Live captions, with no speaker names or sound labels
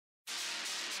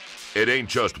It ain't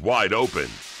just wide open,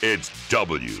 it's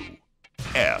WFO.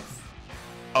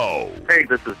 Hey,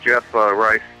 this is Jeff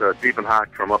Rice, Deep and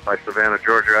Hawk from up by Savannah,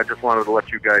 Georgia. I just wanted to let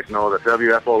you guys know that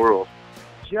WFO rules.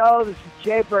 Joe, this is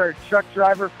Jay Bird, truck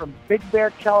driver from Big Bear,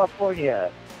 California.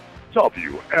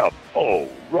 WFO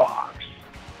rocks.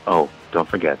 Oh, don't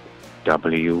forget,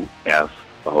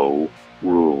 WFO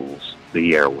rules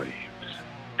the airwaves.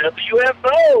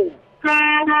 WFO!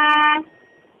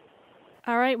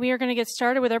 All right, we are going to get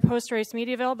started with our post-race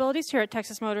media availabilities here at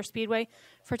Texas Motor Speedway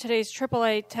for today's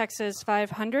AAA Texas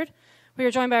 500. We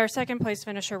are joined by our second-place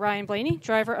finisher, Ryan Blaney,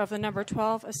 driver of the number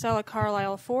 12 Acela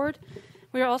Carlisle Ford.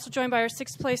 We are also joined by our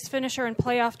sixth-place finisher and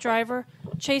playoff driver,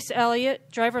 Chase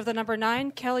Elliott, driver of the number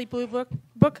 9 Kelly Blue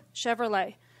Book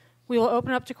Chevrolet. We will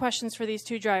open up to questions for these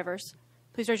two drivers.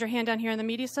 Please raise your hand down here in the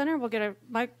media center. We'll get a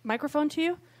microphone to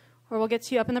you, or we'll get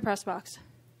to you up in the press box.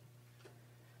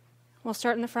 We'll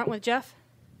start in the front with Jeff.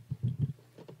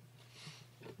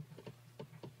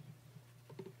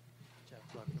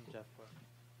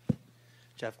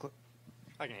 Jeff,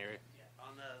 I can hear you. Yeah.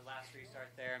 On the last restart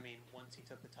there, I mean, once he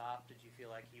took the top, did you feel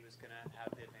like he was going to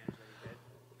have the advantage that he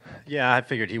did? Yeah, I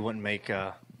figured he wouldn't make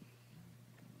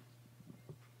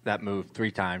that move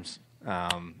 3 times.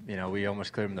 We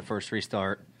almost cleared him the first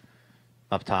restart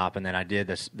up top, and then I did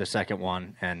the second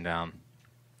one, and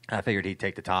I figured he'd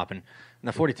take the top. And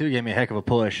the 42 gave me a heck of a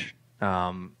push,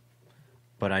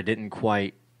 but I didn't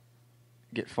quite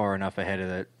get far enough ahead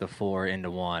of the 4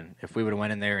 into 1. If we would have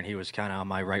went in there and he was kind of on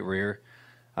my right rear,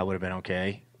 I would have been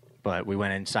okay. But we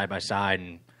went in side by side,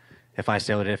 and if I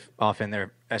sailed it off in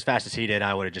there as fast as he did,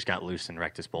 I would have just got loose and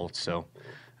wrecked his bolts. So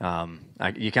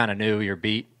you kind of knew you're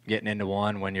beat getting into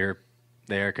 1 when you're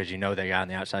there because you know the guy on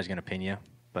the outside is going to pin you.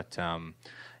 But,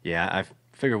 I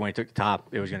figured when he took the top,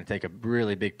 it was going to take a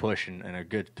really big push and a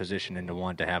good position into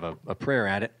 1 to have a prayer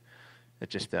at it. It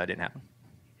just didn't happen.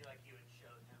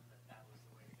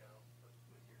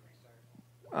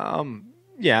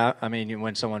 Yeah, I mean,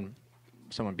 when someone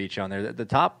beats you on there, the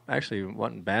top actually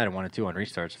wasn't bad in 1 and 2 on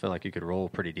restarts. I felt like you could roll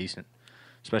pretty decent,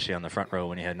 especially on the front row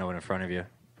when you had no one in front of you.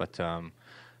 But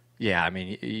I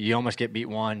mean, you almost get beat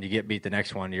 1, you get beat the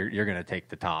next one, you're going to take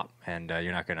the top, and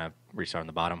you're not going to restart on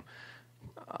the bottom.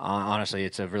 Honestly,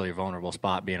 it's a really vulnerable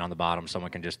spot being on the bottom.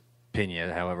 Someone can just pin you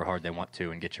however hard they want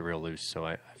to and get you real loose. So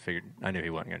I knew he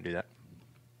wasn't going to do that.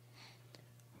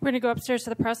 We're going to go upstairs to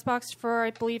the press box for, I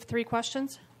believe, 3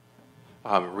 questions.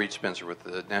 Reed Spencer with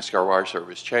the NASCAR Wire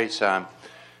Service. Chase,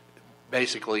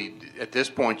 basically, at this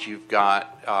point, you've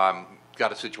got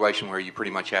a situation where you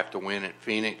pretty much have to win at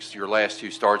Phoenix. Your last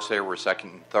 2 starts there were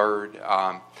second and third.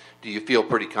 Do you feel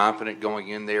pretty confident going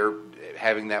in there,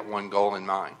 having that one goal in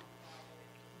mind?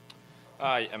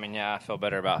 I feel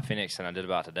better about Phoenix than I did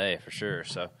about today, for sure.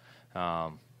 So,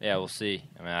 we'll see.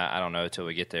 I mean, I don't know until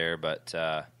we get there, but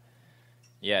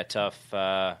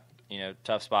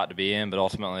tough spot to be in. But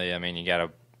ultimately, I mean, you gotta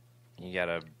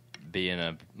be in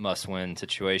a must-win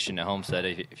situation at Homestead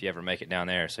if you ever make it down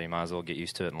there. So you might as well get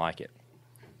used to it and like it.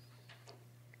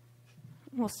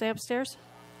 We'll stay upstairs.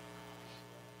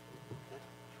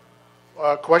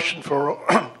 Question for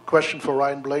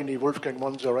Ryan Blaney, Wolfgang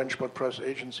Monzer, Rennsport Press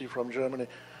Agency from Germany.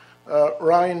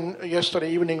 Ryan,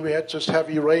 yesterday evening we had this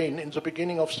heavy rain. In the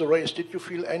beginning of the race, did you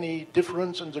feel any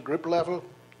difference in the grip level?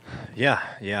 Yeah,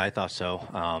 I thought so.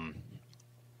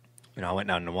 I went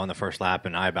down and won the first lap,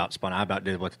 and I about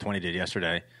did what the 20 did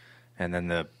yesterday, and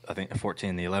then I think the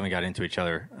 14 and the 11 got into each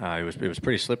other. It was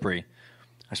pretty slippery,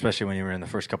 especially when you were in the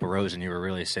first couple rows and you were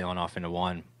really sailing off into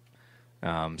 1.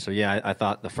 I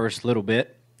thought the first little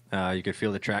bit, you could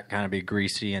feel the track kind of be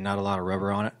greasy and not a lot of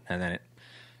rubber on it, and then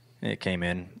it came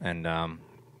in and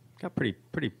got pretty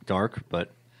dark,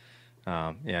 but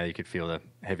you could feel the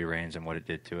heavy rains and what it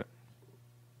did to it.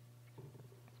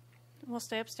 We'll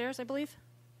stay upstairs, I believe.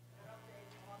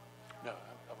 No.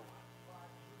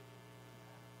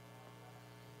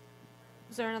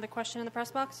 Is there another question in the press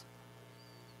box?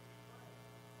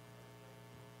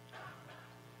 Do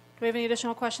we have any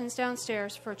additional questions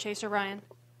downstairs for Chase or Ryan?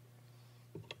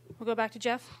 We'll go back to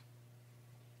Jeff.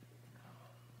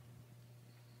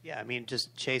 Yeah, I mean,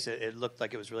 just Chase, it looked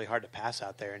like it was really hard to pass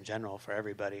out there in general for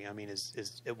everybody. I mean,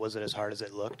 was it as hard as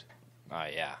it looked?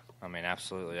 Yeah. I mean,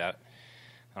 absolutely.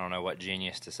 I don't know what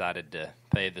genius decided to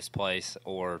pave this place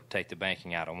or take the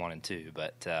banking out on 1 and 2,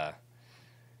 but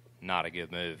not a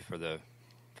good move for the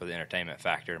entertainment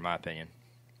factor, in my opinion.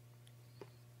 Do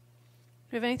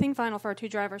we have anything final for our 2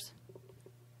 drivers?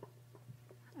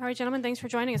 All right, gentlemen, thanks for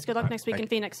joining us. Good luck next week in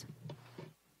Phoenix.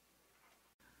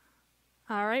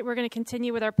 All right, we're going to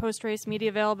continue with our post-race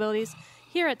media availabilities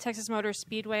here at Texas Motor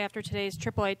Speedway after today's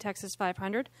AAA Texas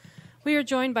 500. We are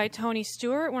joined by Tony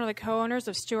Stewart, one of the co-owners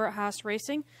of Stewart Haas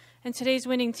Racing, and today's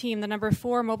winning team, the number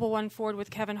 4 Mobil 1 Ford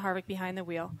with Kevin Harvick behind the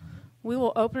wheel. We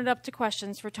will open it up to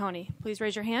questions for Tony. Please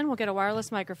raise your hand. We'll get a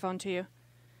wireless microphone to you.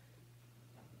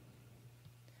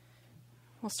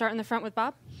 We'll start in the front with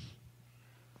Bob.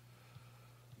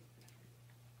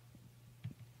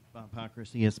 Bob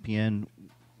Pockris, ESPN.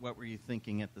 What were you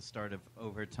thinking at the start of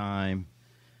overtime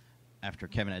after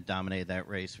Kevin had dominated that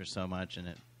race for so much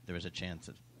and there was a chance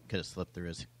it could have slipped through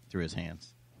his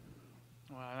hands?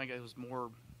 Well, I think it was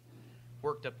more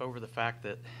worked up over the fact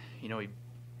that, he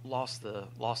lost the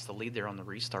lead there on the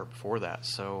restart before that.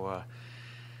 So,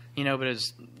 but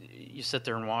as you sit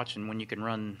there and watch, and when you can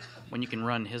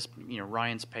run his,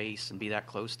 Ryan's pace and be that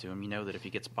close to him, that if he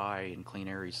gets by in clean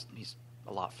air, he's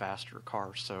a lot faster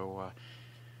car. So,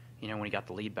 when he got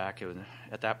the lead back,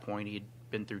 at that point he'd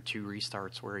been through 2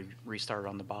 restarts where he restarted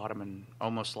on the bottom and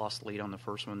almost lost the lead on the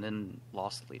first one, then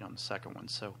lost the lead on the second one.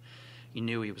 So you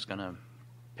knew he was going to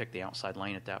pick the outside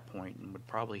lane at that point and would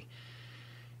probably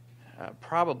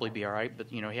be all right. But,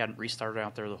 he hadn't restarted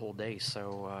out there the whole day.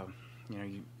 So,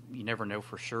 you never know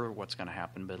for sure what's going to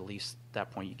happen. But at least at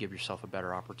that point you give yourself a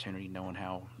better opportunity knowing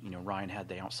how, Ryan had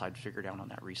the outside figured out on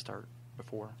that restart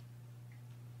before.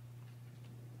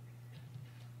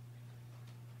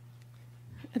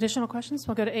 Additional questions?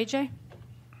 We'll go to AJ.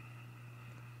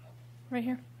 Right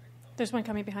here. There's one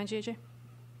coming behind you, AJ.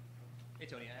 Hey,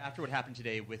 Tony. After what happened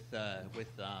today with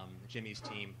Jimmy's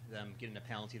team, them getting a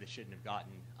penalty they shouldn't have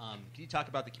gotten, can you talk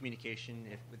about the communication,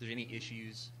 if there's any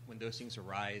issues when those things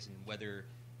arise,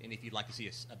 and if you'd like to see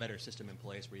a better system in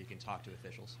place where you can talk to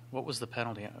officials? What was the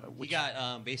penalty? He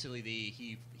got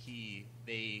basically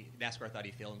NASCAR thought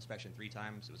he failed inspection 3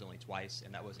 times. It was only twice,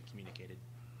 and that wasn't communicated.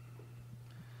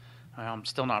 I'm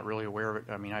still not really aware of it.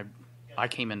 I mean, I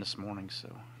came in this morning, so.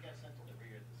 You got sent to the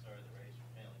rear at the start of the race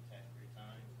for failing tech 3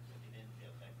 times. If you didn't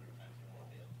fail tech 3 times, you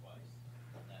won't fail twice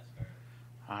on NASCAR.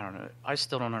 I don't know. I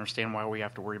still don't understand why we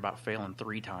have to worry about failing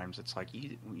 3 times. It's like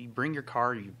you bring your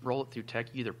car, you roll it through tech,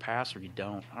 you either pass or you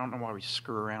don't. I don't know why we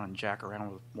screw around and jack around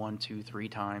with 1, 2, 3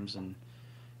 times, and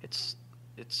it's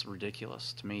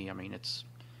ridiculous to me. I mean, it's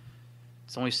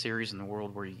the only series in the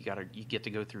world where you get to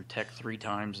go through tech 3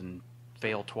 times and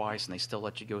fail twice, and they still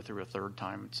let you go through a 3rd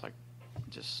time. It's like,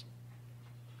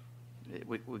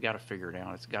 we got to figure it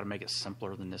out. It's got to make it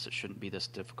simpler than this. It shouldn't be this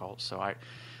difficult. So I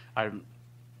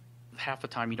half the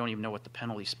time you don't even know what the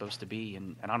penalty's supposed to be,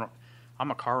 and I'm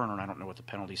a car owner and I don't know what the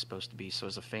penalty's supposed to be. So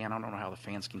as a fan, I don't know how the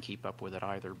fans can keep up with it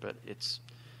either. But it's,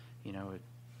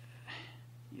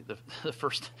 the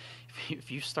first,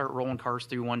 if you start rolling cars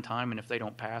through one time and if they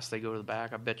don't pass, they go to the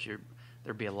back. I bet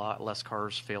there'd be a lot less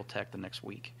cars fail tech the next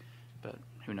week. But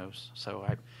who knows? So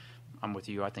I'm with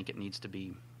you. I think it needs to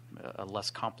be a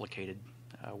less complicated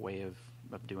way of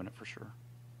doing it for sure.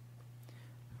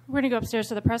 We're going to go upstairs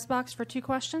to the press box for 2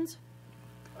 questions.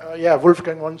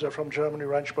 Wolfgang Wanzer from Germany,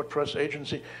 Rheinsport Press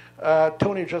Agency.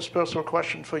 Tony, just personal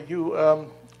question for you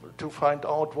to find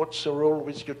out what's the role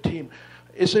with your team.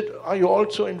 Are you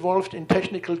also involved in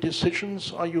technical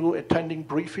decisions? Are you attending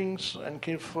briefings and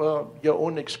give your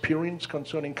own experience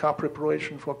concerning car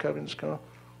preparation for Kevin's car?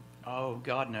 Oh,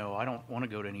 God, no. I don't want to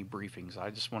go to any briefings. I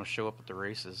just want to show up at the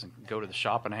races and go to the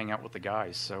shop and hang out with the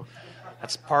guys. So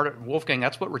that's part of Wolfgang.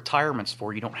 That's what retirement's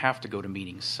for. You don't have to go to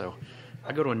meetings. So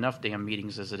I go to enough damn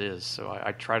meetings as it is. So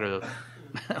I try to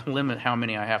limit how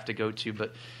many I have to go to.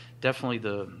 But definitely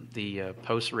the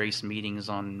post-race meetings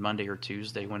on Monday or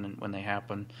Tuesday when they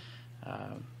happen,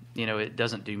 it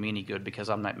doesn't do me any good because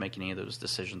I'm not making any of those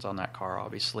decisions on that car,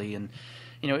 obviously. And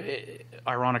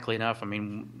ironically enough, I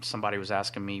mean, somebody was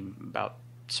asking me about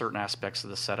certain aspects of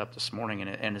the setup this morning,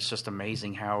 and it's just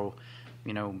amazing how,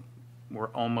 we're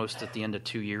almost at the end of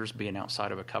 2 years being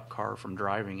outside of a Cup car from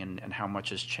driving, and how much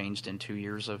has changed in 2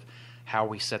 years of how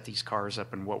we set these cars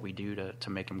up and what we do to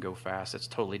make them go fast. It's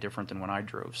totally different than when I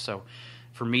drove. So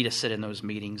for me to sit in those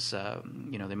meetings,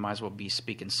 they might as well be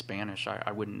speaking Spanish.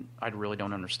 I really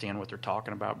don't understand what they're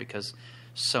talking about because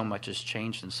so much has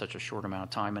changed in such a short amount of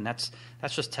time, and that's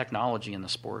just technology in the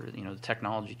sport. The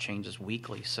technology changes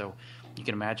weekly, so you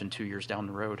can imagine 2 years down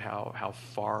the road how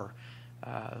far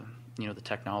the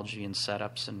technology and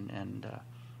setups and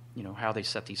how they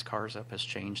set these cars up has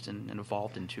changed and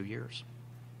evolved in 2 years.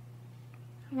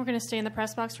 We're going to stay in the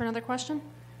press box for another question.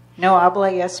 No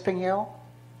habla español?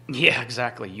 Yeah,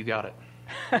 exactly. You got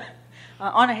it.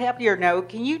 On a happier note,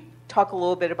 can you talk a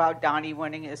little bit about Donnie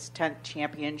winning his 10th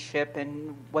championship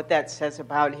and what that says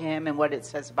about him and what it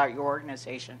says about your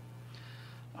organization?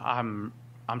 I'm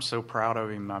so proud of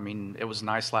him. I mean, it was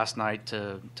nice last night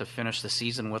to finish the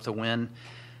season with a win.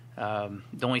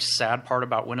 The only sad part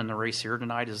about winning the race here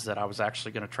tonight is that I was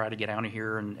actually going to try to get out of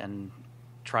here and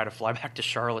try to fly back to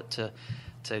Charlotte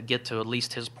to get to at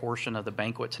least his portion of the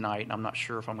banquet tonight. And I'm not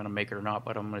sure if I'm going to make it or not,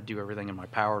 but I'm going to do everything in my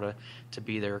power to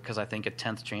be there, because I think a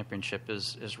 10th championship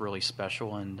is really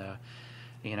special. And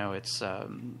it's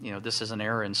this is an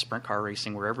era in sprint car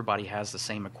racing where everybody has the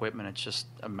same equipment. It's just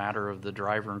a matter of the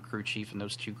driver and crew chief and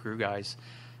those two crew guys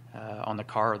on the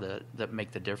car that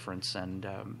make the difference. And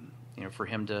for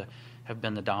him to have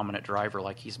been the dominant driver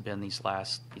like he's been these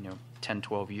last 10,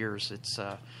 12 years,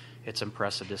 it's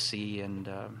impressive to see, and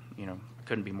I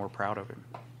couldn't be more proud of him.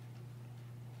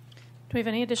 Do we have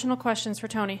any additional questions for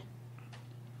Tony?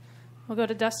 We'll go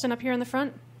to Dustin up here in the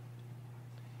front.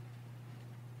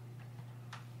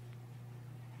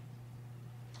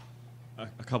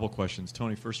 A couple questions,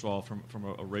 Tony. First of all, from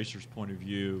a racer's point of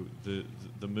view,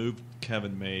 the move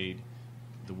Kevin made,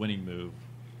 the winning move.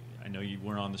 I know you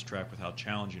weren't on this track with how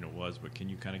challenging it was, but can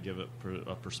you kind of give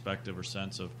a perspective or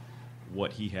sense of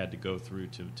what he had to go through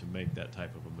to make that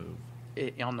type of a move?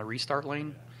 On the restart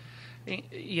lane,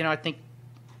 I think,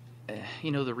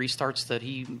 the restarts that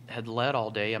he had led all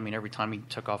day, I mean, every time he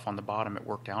took off on the bottom, it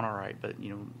worked out all right. But,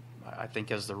 I think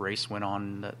as the race went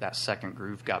on, that second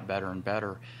groove got better and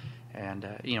better. And,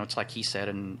 it's like he said,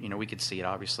 and, we could see it,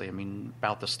 obviously. I mean,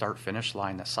 about the start-finish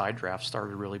line, that side draft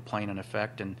started really playing an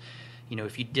effect. And,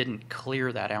 if you didn't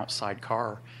clear that outside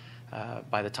car,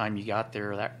 by the time you got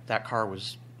there, that car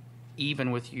was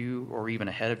even with you or even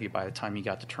ahead of you by the time you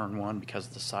got to turn one because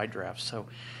of the side draft. So,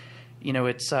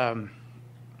 it's I'm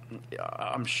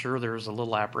sure there's a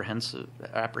little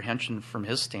apprehension from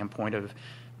his standpoint of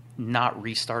not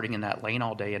restarting in that lane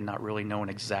all day and not really knowing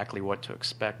exactly what to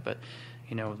expect. But,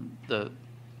 the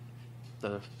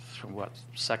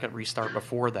second restart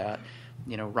before that,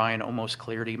 Ryan almost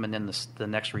cleared him, and then the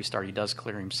next restart he does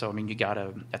clear him. So, I mean, you got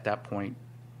to, at that point,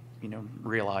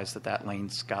 realize that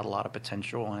lane's got a lot of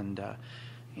potential, and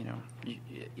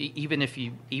even if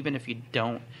you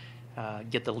don't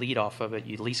get the lead off of it,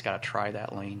 you at least got to try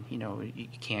that lane. You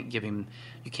can't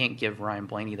give Ryan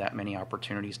Blaney that many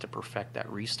opportunities to perfect that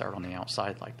restart on the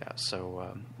outside like that.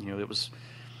 So it was,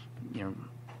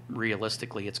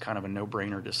 realistically, it's kind of a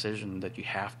no-brainer decision that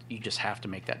you just have to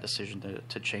make that decision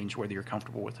to change whether you're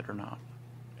comfortable with it or not.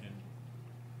 And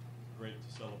great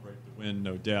to celebrate the win,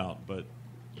 no doubt, but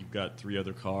you've got three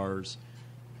other cars.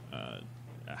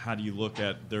 How do you look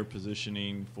at their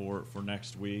positioning for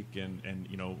next week? And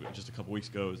just a couple weeks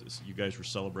ago, you guys were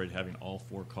celebrating having all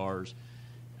four cars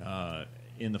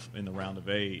in the round of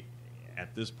 8.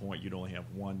 At this point, you'd only have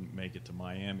one make it to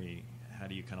Miami. How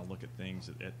do you kind of look at things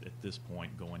at this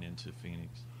point going into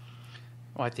Phoenix?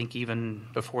 Well, I think even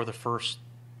before the first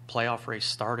playoff race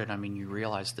started, I mean, you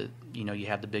realized that, you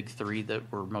had the big three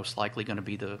that were most likely going to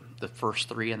be the first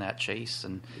three in that chase,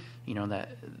 and, that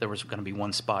there was going to be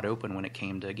one spot open when it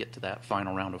came to get to that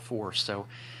final round of 4. So,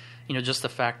 just the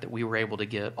fact that we were able to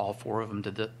get all 4 of them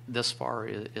to this far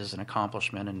is an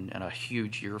accomplishment and a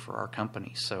huge year for our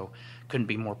company. So couldn't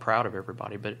be more proud of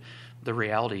everybody. But the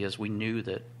reality is we knew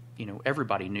that,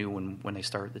 everybody knew when they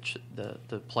started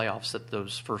the playoffs that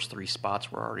those first 3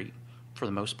 spots were already, for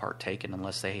the most part, taken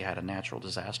unless they had a natural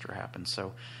disaster happen. So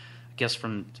I guess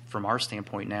from our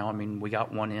standpoint now, I mean, we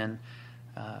got one in.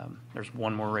 There's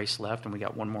one more race left, and we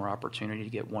got one more opportunity to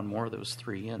get one more of those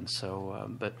 3 in. So,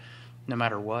 but no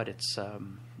matter what, it's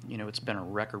it's been a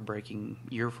record-breaking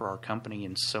year for our company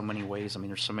in so many ways. I mean,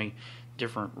 there's so many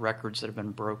different records that have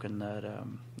been broken that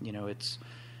it's.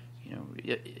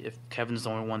 If Kevin's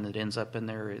the only one that ends up in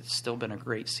there, it's still been a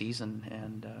great season,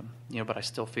 and but I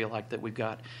still feel like that we've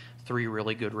got 3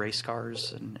 really good race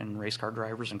cars and race car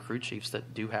drivers and crew chiefs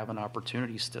that do have an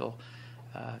opportunity still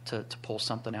to pull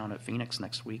something out at Phoenix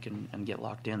next week and get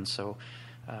locked in. So,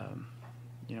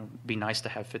 be nice to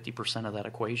have 50% of that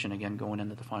equation again going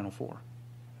into the Final 4.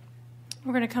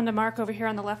 We're going to come to Mark over here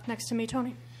on the left next to me,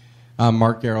 Tony.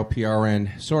 Mark Garrow,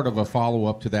 PRN. Sort of a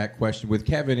follow-up to that question. With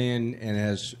Kevin in and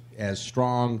as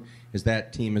strong as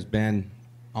that team has been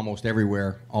almost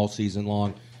everywhere all season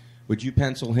long, would you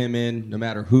pencil him in, no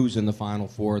matter who's in the Final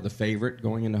 4, the favorite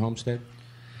going into Homestead?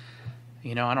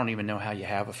 I don't even know how you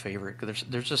have a favorite.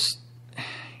 There's just,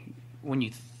 when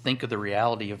you think of the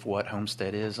reality of what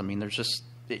Homestead is, I mean, there's just,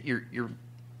 you're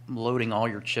loading all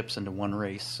your chips into one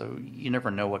race, so you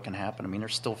never know what can happen. I mean,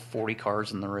 there's still 40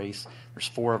 cars in the race. There's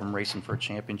 4 of them racing for a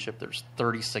championship. There's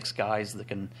 36 guys that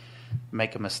can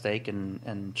make a mistake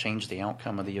and change the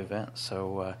outcome of the event.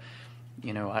 So,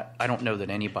 I don't know that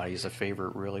anybody's a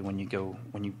favorite really when you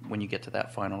get to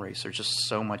that final race. There's just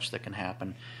so much that can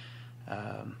happen.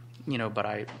 But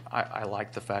I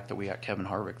like the fact that we got Kevin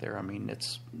Harvick there. I mean,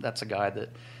 that's a guy that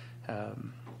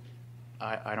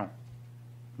I don't,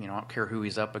 I don't care who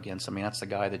he's up against. I mean, that's the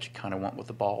guy that you kind of want with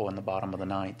the ball in the bottom of the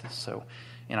ninth. So,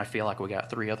 and I feel like we got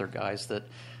 3 other guys that,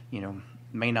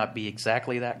 may not be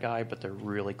exactly that guy, but they're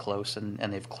really close, and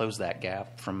they've closed that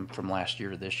gap from last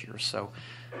year to this year. So,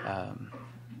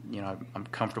 I'm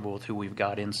comfortable with who we've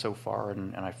got in so far,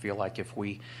 and I feel like if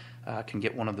we can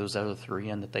get one of those other 3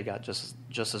 in, that they got just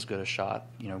as good a shot,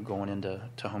 going into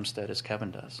Homestead as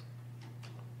Kevin does.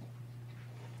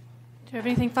 Do you have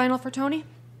anything final for Tony?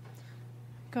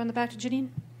 Going back to Janine.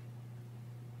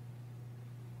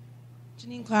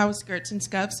 Janine Klaus, Skirts and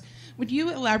Scuffs. Would you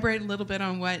elaborate a little bit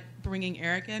on what bringing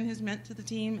Eric in has meant to the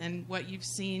team and what you've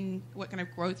seen, what kind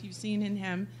of growth you've seen in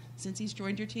him since he's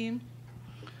joined your team?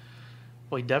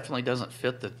 Well, he definitely doesn't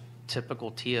fit the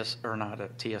typical SHR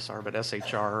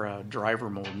driver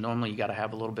mold. Normally, you got to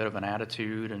have a little bit of an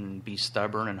attitude and be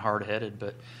stubborn and hard-headed,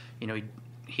 but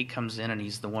he comes in and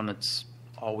he's the one that's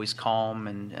always calm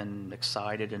and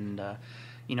excited, and I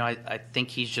think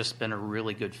he's just been a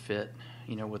really good fit.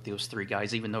 With those 3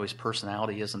 guys, even though his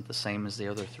personality isn't the same as the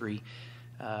other 3,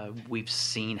 we've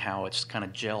seen how it's kind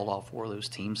of gelled all 4 of those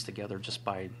teams together just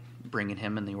by bringing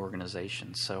him in the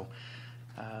organization. So,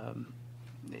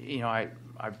 I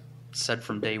said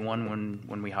from day one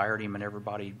when we hired him and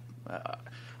everybody,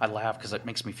 I laugh because it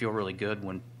makes me feel really good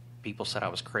when people said I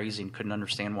was crazy and couldn't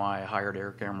understand why I hired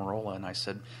Eric Amarola, and I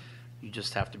said, you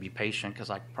just have to be patient because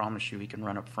I promise you he can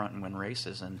run up front and win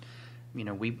races. And,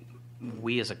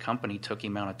 we as a company took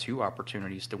him out of 2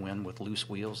 opportunities to win with loose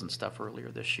wheels and stuff earlier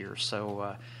this year.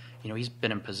 So, he's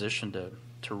been in position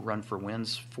to run for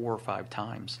wins 4 or 5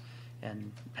 times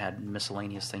and had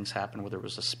miscellaneous things happen, whether it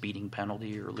was a speeding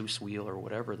penalty or loose wheel or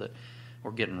whatever, that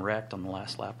or getting wrecked on the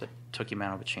last lap that took him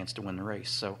out of a chance to win the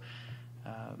race. So,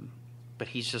 but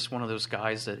he's just one of those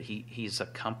guys that he's a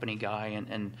company guy,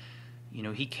 and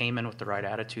he came in with the right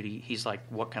attitude. He's like,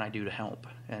 what can I do to help?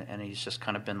 And he's just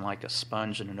kind of been like a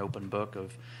sponge and an open book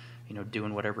of,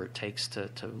 doing whatever it takes to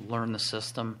learn the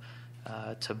system,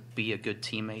 to be a good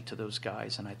teammate to those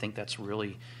guys. And I think that's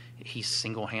really, he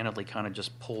single-handedly kind of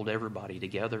just pulled everybody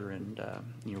together and,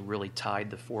 really tied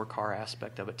the 4-car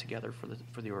aspect of it together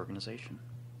for the organization.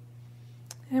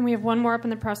 And we have one more up in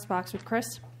the press box with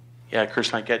Chris. Yeah,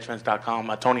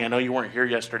 ChrisKnightCatchFence.com. Tony, I know you weren't here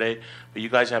yesterday, but you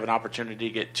guys have an opportunity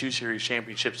to get 2 series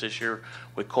championships this year,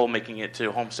 with Cole making it to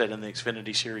Homestead in the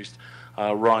Xfinity Series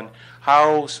run.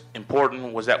 How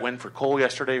important was that win for Cole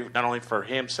yesterday, not only for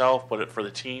himself, but for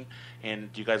the team?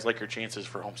 And do you guys like your chances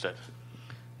for Homestead?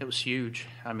 It was huge.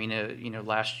 I mean,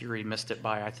 last year he missed it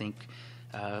by, I think,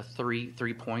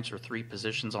 3 points or 3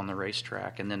 positions on the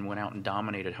racetrack, and then went out and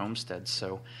dominated Homestead.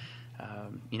 So,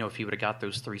 if he would have got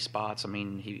those 3 spots, I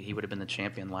mean, he would have been the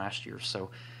champion last year. So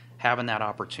having that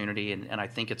opportunity, and I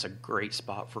think it's a great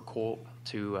spot for Cole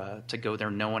to go there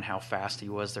knowing how fast he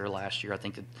was there last year. I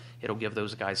think that it'll give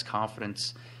those guys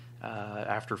confidence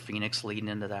after Phoenix leading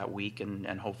into that week,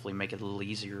 and hopefully make it a little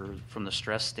easier from the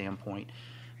stress standpoint.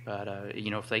 But,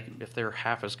 if they're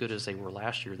half as good as they were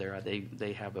last year there,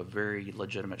 they have a very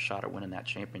legitimate shot at winning that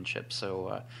championship.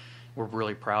 So we're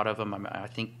really proud of them.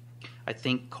 I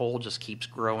think Cole just keeps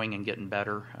growing and getting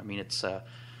better. I mean, it's a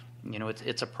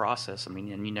process. I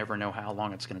mean, and you never know how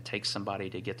long it's going to take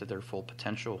somebody to get to their full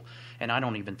potential. And I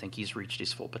don't even think he's reached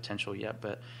his full potential yet.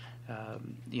 But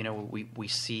we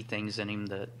see things in him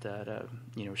that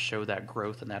show that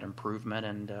growth and that improvement.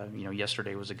 And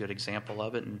yesterday was a good example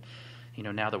of it. And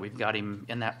now that we've got him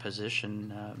in that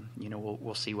position,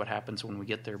 we'll see what happens when we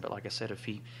get there. But like I said, if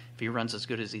he runs as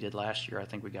good as he did last year, I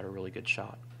think we got a really good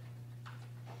shot.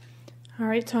 All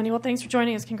right, Tony. Well, thanks for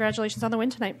joining us. Congratulations on the win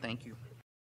tonight. Thank you.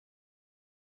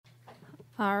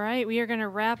 All right, we are going to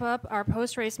wrap up our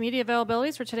post-race media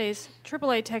availabilities for today's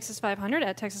AAA Texas 500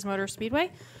 at Texas Motor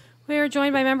Speedway. We are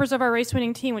joined by members of our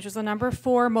race-winning team, which is the number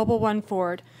 4 Mobil 1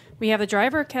 Ford. We have the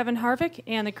driver, Kevin Harvick,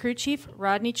 and the crew chief,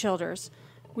 Rodney Childers.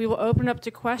 We will open up to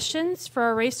questions for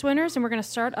our race winners, and we're going to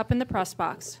start up in the press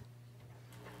box.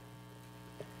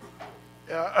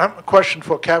 I have a question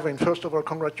for Kevin. First of all,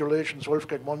 congratulations,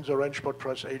 Wolfgang Monzer, Rennsport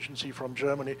Press Agency from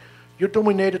Germany. You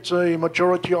dominated the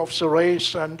majority of the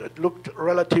race, and it looked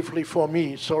relatively, for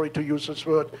me, sorry to use this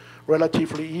word,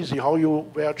 relatively easy, how you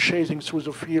were chasing through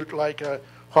the field like a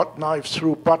hot knife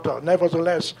through butter.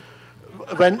 Nevertheless,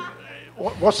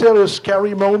 was there a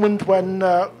scary moment when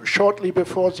shortly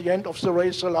before the end of the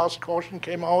race, the last caution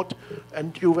came out,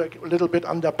 and you were a little bit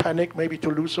under panic, maybe to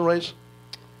lose the race?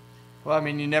 Well, I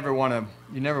mean, you never want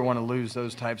to lose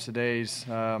those types of days.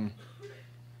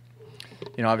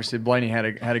 Obviously Blaney had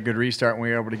a good restart, and we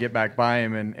were able to get back by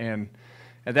him. And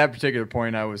at that particular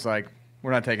point, I was like, we're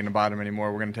not taking the bottom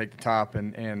anymore. We're going to take the top.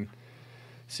 And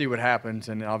see what happens.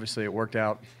 And obviously it worked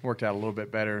out a little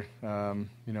bit better.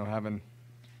 Having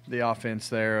the offense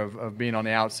there of being on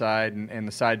the outside and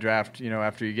the side draft,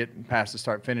 after you get past the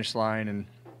start-finish line. And,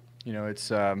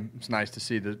 it's nice to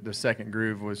see the second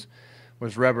groove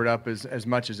was rubbered up as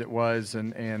much as it was.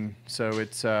 And so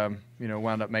it's,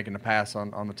 wound up making the pass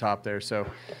on the top there. So,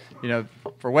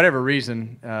 for whatever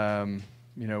reason,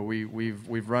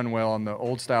 we've run well on the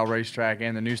old-style racetrack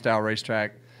and the new-style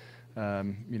racetrack,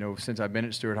 since I've been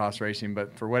at Stewart Haas Racing.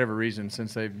 But for whatever reason,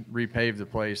 since they've repaved the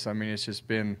place, I mean, it's just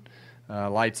been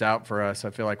lights out for us. I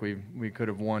feel like we could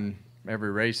have won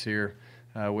every race here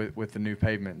with the new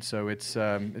pavement. So it's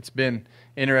been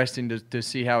interesting to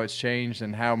see how it's changed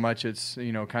and how much it's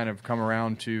kind of come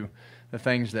around to the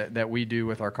things that we do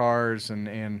with our cars.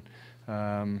 And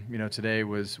today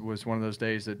was one of those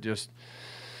days that just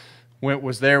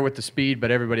was there with the speed, but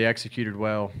everybody executed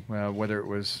well, whether it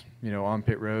was on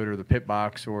pit road or the pit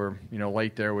box or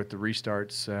late there with the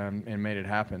restarts, and made it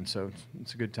happen. So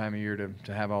it's a good time of year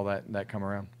to have all that come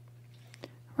around.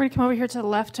 We're going to come over here to the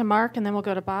left to Mark, and then we'll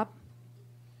go to Bob.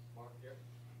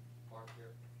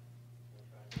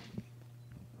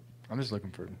 I'm just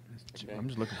looking for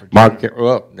Mark.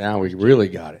 Well, now we really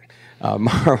got it.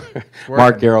 Mark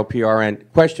Garrow,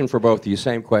 PRN. Question for both of you.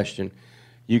 Same question.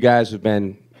 You guys have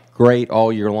been great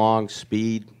all year long.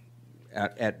 Speed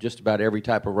at just about every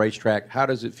type of racetrack. How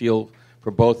does it feel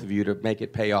for both of you to make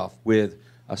it pay off with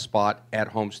a spot at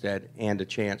Homestead and a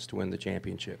chance to win the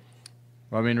championship?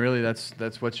 Well, I mean, really,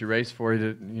 that's what you race for.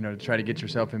 To try to get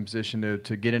yourself in position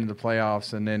to get into the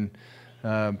playoffs, and then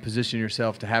position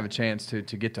yourself to have a chance to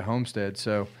get to Homestead.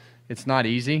 So it's not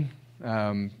easy,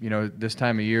 this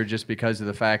time of year, just because of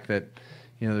the fact that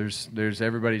there's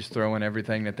everybody's throwing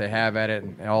everything that they have at it,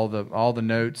 and all the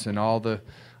notes and all the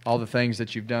things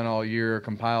that you've done all year are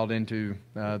compiled into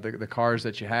the cars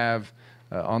that you have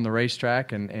on the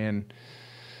racetrack, and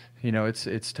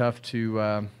it's tough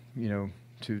to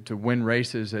win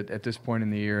races at this point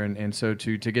in the year, and so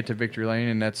to get to victory lane,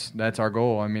 and that's our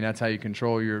goal. I mean, that's how you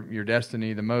control your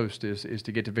destiny the most is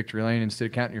to get to victory lane instead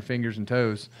of counting your fingers and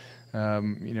toes.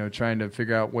 Trying to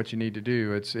figure out what you need to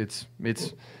do. It's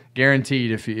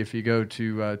guaranteed if you go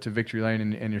to victory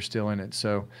lane and you're still in it.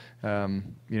 So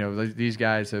these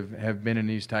guys have been in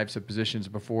these types of positions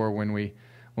before when we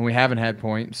haven't had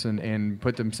points and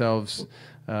put themselves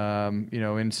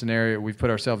in scenario. We've put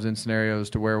ourselves in scenarios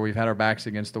to where we've had our backs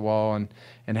against the wall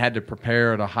and had to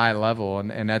prepare at a high level,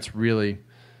 and that's really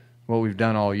what we've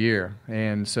done all year.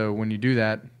 And so when you do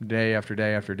that day after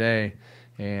day after day,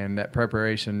 and that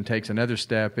preparation takes another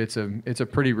step, it's a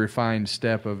pretty refined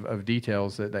step of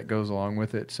details that goes along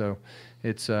with it. So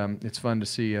it's fun to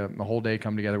see a whole day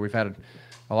come together. We've had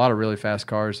a lot of really fast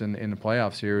cars in the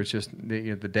playoffs here. It's just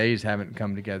the days haven't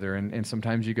come together, and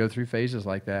sometimes you go through phases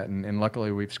like that. And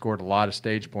luckily we've scored a lot of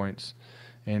stage points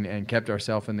and kept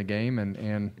ourselves in the game,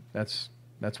 and that's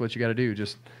what you got to do.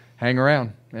 Just hang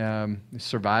around,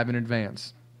 survive and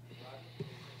advance.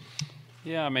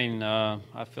 Yeah, I mean,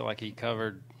 I feel like he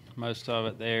covered most of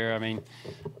it there. I mean,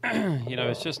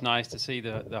 it's just nice to see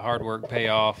the hard work pay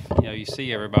off. You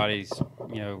see everybody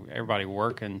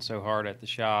working so hard at the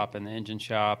shop and the engine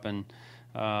shop, and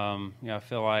I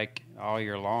feel like all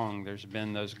year long there's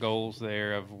been those goals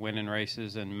there of winning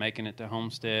races and making it to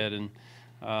Homestead, and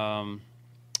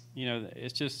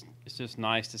it's just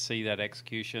nice to see that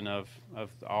execution of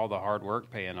all the hard work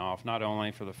paying off, not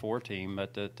only for the 4 team,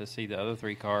 but to see the other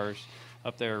 3 cars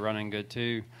up there running good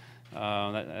too.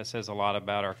 That says a lot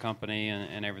about our company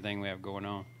and everything we have going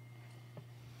on.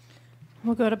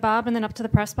 We'll go to Bob and then up to the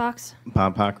press box.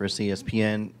 Bob Pockris,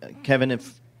 ESPN. Kevin,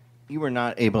 if you were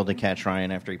not able to catch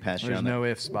Ryan after he passed you on There's no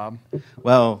ifs, Bob.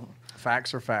 Well,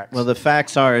 facts are facts. Well, the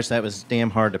facts are is that was damn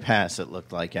hard to pass, it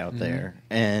looked like out there.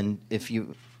 And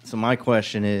so my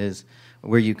question is,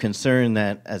 were you concerned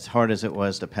that as hard as it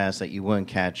was to pass that you wouldn't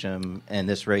catch him, and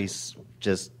this race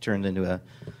just turned into a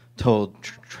total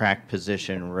track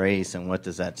position race, and what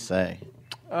does that say?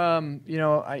 I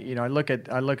look at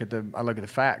the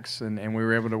facts, and we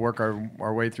were able to work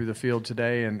our way through the field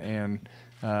today, and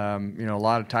a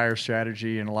lot of tire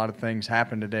strategy and a lot of things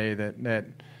happened today that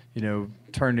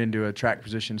turned into a track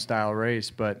position style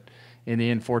race. But in the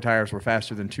end, 4 tires were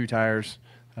faster than 2 tires.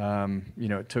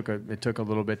 It took a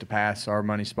little bit to pass. Our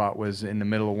money spot was in the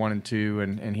middle of 1 and 2,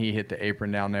 and he hit the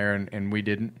apron down there, and we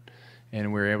didn't.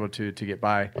 And we were able to get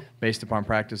by based upon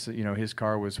practice. His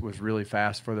car was really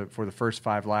fast for the first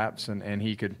 5 laps, and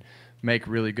he could make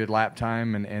really good lap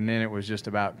time. And then it was just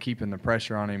about keeping the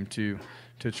pressure on him to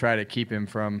try to keep him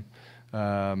from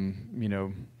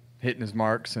hitting his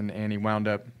marks, and he wound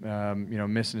up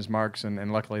missing his marks.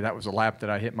 And luckily that was a lap that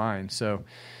I hit mine. So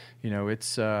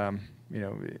it's look,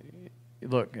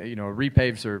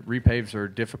 repaves are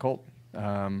difficult.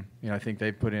 I think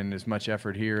they've put in as much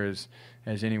effort here as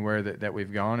anywhere that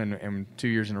we've gone, and 2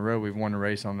 years in a row we've won a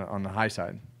race on the high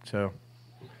side. So,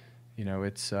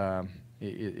 it's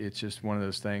just one of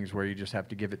those things where you just have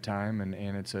to give it time,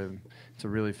 and it's a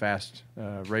really fast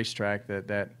racetrack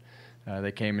that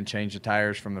they came and changed the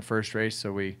tires from the first race,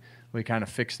 so we kind of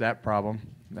fixed that problem.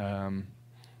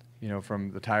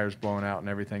 From the tires blowing out and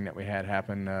everything that we had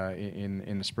happen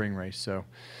in the spring race. So,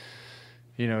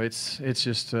 it's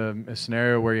just a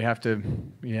scenario where you have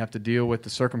to deal with the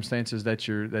circumstances that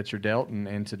you're dealt.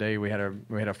 And today we had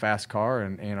a fast car,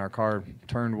 and our car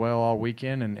turned well all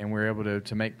weekend, and we were able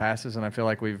to make passes. And I feel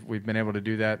like we've been able to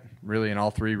do that really in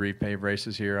all 3 repave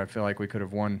races here. I feel like we could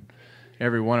have won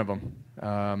every one of them.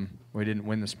 We didn't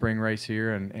win the spring race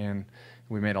here, and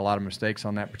we made a lot of mistakes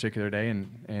on that particular day,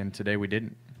 and today we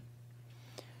didn't.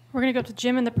 We're going to go to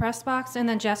Jim in the press box, and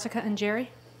then Jessica and Jerry.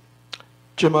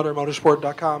 Jim Utter,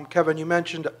 Motorsport.com. Kevin, you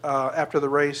mentioned after the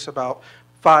race about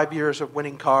 5 years of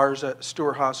winning cars at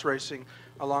Stewart Haas Racing.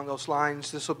 Along those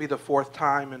lines, this will be the 4th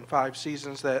time in 5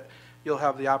 seasons that you'll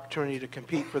have the opportunity to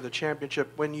compete for the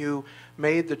championship. When you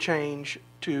made the change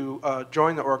to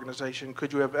join the organization,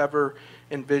 could you have ever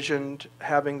envisioned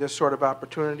having this sort of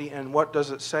opportunity? And what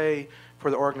does it say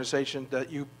for the organization that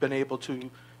you've been able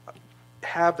to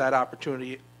have that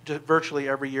opportunity virtually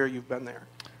every year you've been there?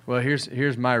 Well,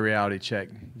 here's my reality check.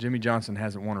 Jimmy Johnson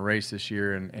hasn't won a race this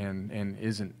year, and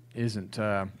isn't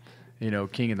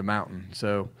king of the mountain.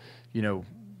 So,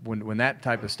 when that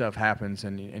type of stuff happens,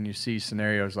 and you see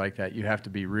scenarios like that, you have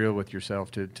to be real with yourself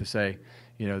to say,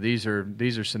 these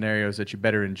are scenarios that you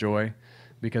better enjoy,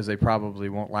 because they probably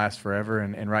won't last forever.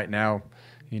 And right now,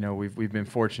 we've been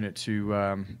fortunate to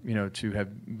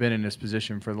have been in this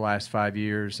position for the last 5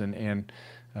 years, and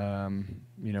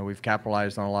we've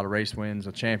capitalized on a lot of race wins,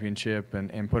 a championship,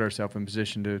 and put ourselves in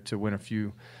position to win a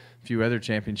few other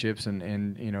championships,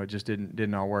 and it just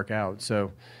didn't all work out.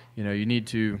 So, you need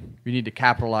to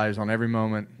capitalize on every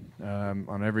moment,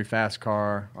 on every fast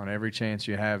car, on every chance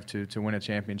you have to win a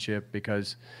championship,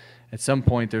 because at some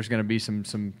point there's going to be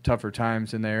some tougher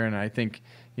times in there. And I think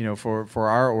for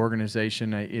our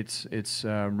organization, it's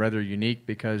rather unique,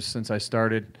 because since I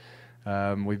started,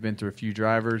 we've been through a few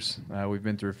drivers, we've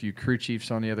been through a few crew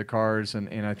chiefs on the other cars,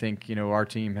 and I think our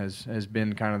team has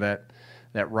been kind of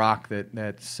that rock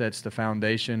that sets the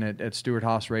foundation at Stewart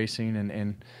Haas Racing,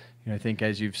 and I think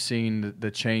as you've seen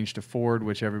the change to Ford,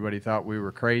 which everybody thought we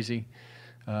were crazy,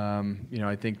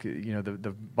 I think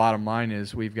the bottom line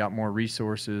is we've got more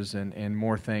resources and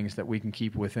more things that we can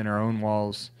keep within our own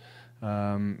walls.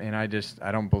 And I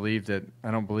don't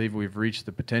believe we've reached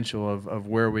the potential of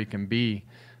where we can be.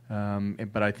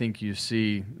 But I think you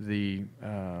see the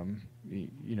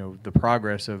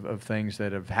progress of things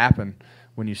that have happened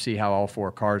when you see how all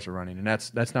 4 cars are running, and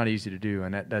that's not easy to do,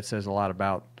 and that says a lot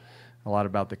about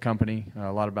the company,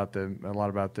 a lot about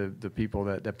the people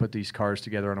that put these cars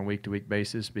together on a week-to-week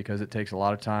basis, because it takes a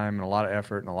lot of time and a lot of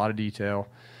effort and a lot of detail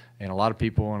and a lot of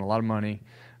people and a lot of money,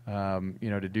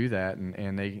 to do that,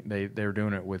 and they're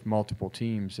doing it with multiple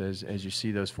teams, as you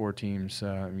see those 4 teams,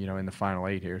 in the final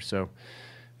 8 here. So.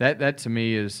 That to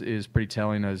me is pretty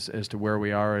telling as to where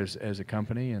we are as a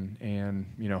company, and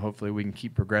hopefully we can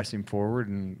keep progressing forward,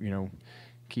 and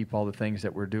keep all the things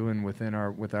that we're doing within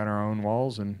our own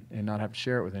walls, and not have to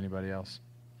share it with anybody else.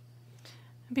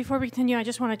 Before we continue, I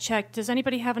just want to check, does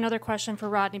anybody have another question for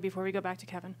Rodney before we go back to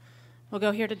Kevin? We'll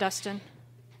go here to Dustin.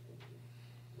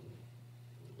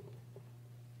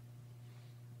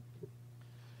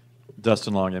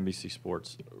 Dustin Long, NBC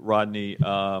Sports. Rodney,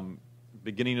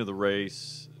 beginning of the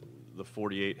race, the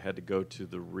 48 had to go to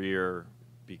the rear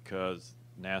because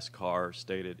NASCAR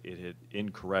stated it had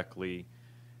incorrectly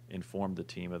informed the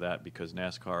team of that, because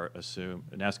NASCAR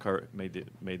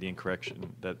made the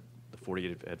incorrection that the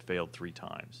 48 had failed 3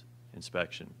 times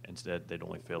inspection. Instead, they'd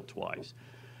only failed twice.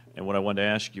 And what I wanted to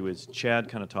ask you is, Chad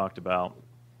kind of talked about,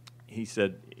 he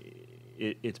said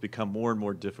it's become more and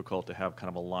more difficult to have kind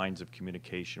of a lines of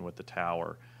communication with the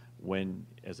tower when,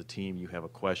 as a team, you have a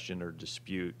question or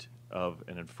dispute of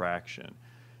an infraction.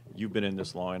 You've been in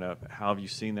this long enough. How have you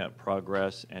seen that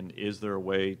progress, and is there a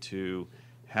way to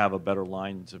have a better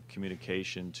lines of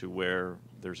communication to where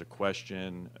there's a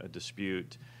question, a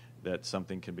dispute, that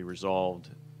something can be resolved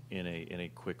in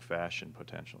a quick fashion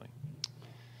potentially?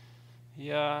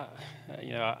 Yeah,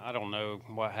 I don't know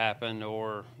what happened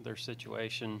or their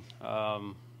situation.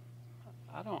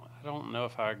 I don't know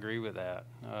if I agree with that.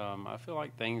 I feel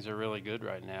like things are really good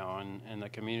right now, and the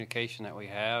communication that we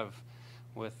have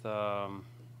with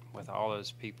all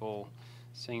those people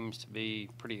seems to be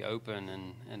pretty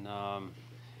open, and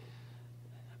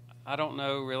I don't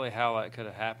know really how that could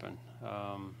have happened.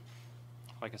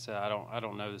 Like I said, I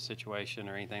don't know the situation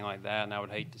or anything like that, and I would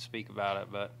hate to speak about it,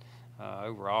 but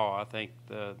overall, I think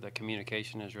the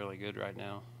communication is really good right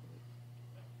now.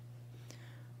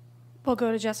 We'll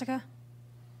go to Jessica.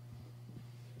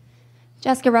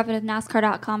 Jessica Ruffin of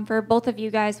NASCAR.com. For both of you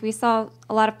guys, we saw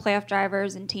a lot of playoff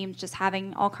drivers and teams just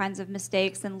having all kinds of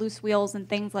mistakes and loose wheels and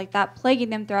things like that plaguing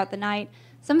them throughout the night.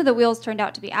 Some of the wheels turned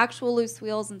out to be actual loose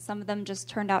wheels, and some of them just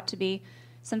turned out to be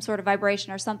some sort of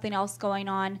vibration or something else going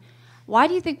on. Why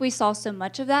do you think we saw so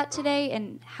much of that today,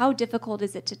 and how difficult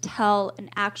is it to tell an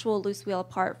actual loose wheel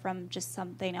apart from just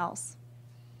something else?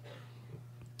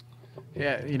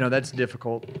 Yeah, that's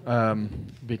difficult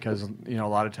because, a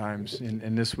lot of times,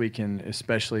 in this weekend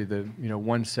especially,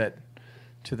 one set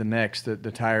to the next, the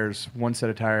tires, one set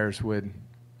of tires would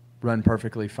run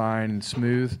perfectly fine and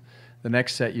smooth. The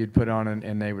next set you'd put on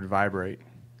and they would vibrate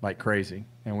like crazy.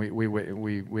 And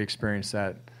we experienced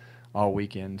that all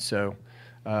weekend. So,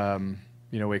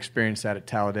 we experienced that at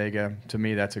Talladega. To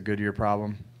me, that's a Goodyear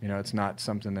problem. It's not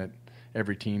something that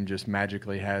every team just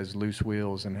magically has loose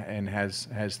wheels and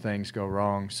has things go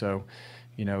wrong. So,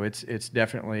 it's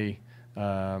definitely,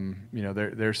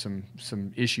 there's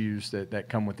some issues that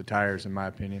come with the tires, in my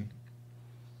opinion.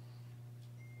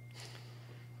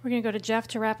 We're going to go to Jeff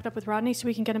to wrap it up with Rodney so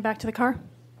we can get him back to the car.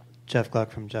 Jeff Gluck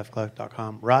from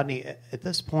jeffgluck.com. Rodney, at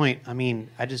this point,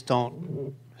 I just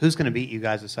don't. Who's going to beat you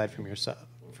guys aside from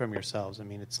yourselves?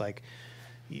 It's like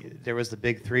there was the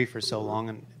big three for so long,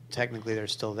 and technically they're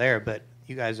still there, but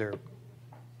you guys are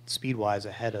speed-wise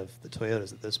ahead of the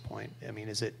Toyotas at this point.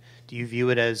 Do you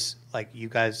view it as like you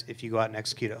guys, if you go out and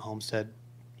execute at Homestead,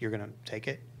 you're going to take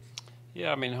it?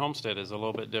 Yeah, Homestead is a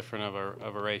little bit different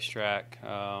of a racetrack. The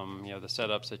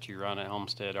setups that you run at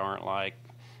Homestead aren't like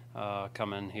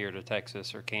coming here to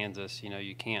Texas or Kansas.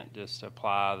 You can't just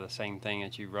apply the same thing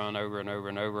that you run over and over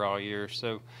and over all year.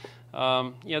 So,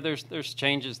 there's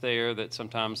changes there that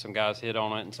sometimes some guys hit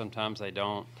on it and sometimes they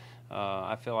don't.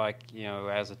 I feel like,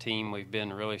 as a team, we've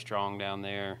been really strong down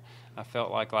there. I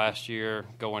felt like last year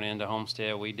going into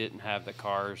Homestead, we didn't have the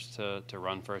cars to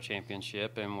run for a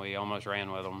championship, and we almost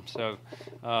ran with them. So,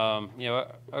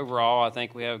 overall, I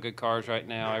think we have good cars right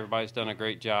now. Everybody's done a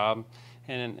great job,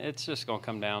 and it's just going to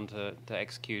come down to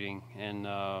executing and,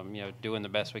 doing the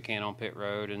best we can on pit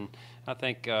road. And I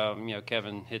think,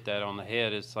 Kevin hit that on the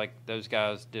head. It's like those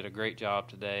guys did a great job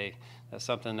today. That's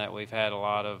something that we've had a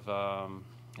lot of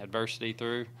adversity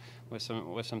through with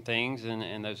some things,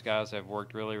 and those guys have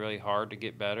worked really, really hard to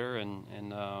get better, and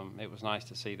it was nice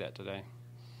to see that today.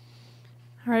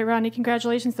 All right, Rodney,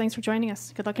 congratulations. Thanks for joining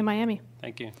us. Good luck in Miami.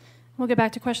 Thank you. We'll get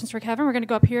back to questions for Kevin. We're going to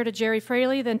go up here to Jerry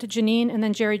Fraley, then to Janine, and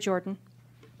then Jerry Jordan.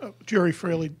 Jerry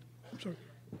Fraley. Sorry.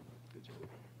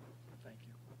 Thank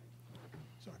you.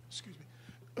 Sorry, excuse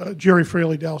me. Jerry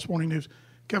Fraley, Dallas Morning News.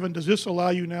 Kevin, does this allow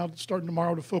you now, starting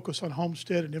tomorrow, to focus on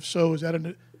Homestead? And if so,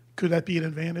 could that be an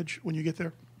advantage when you get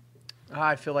there?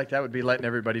 I feel like that would be letting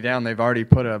everybody down. They've already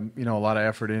put a lot of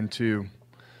effort into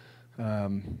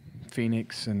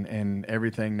Phoenix and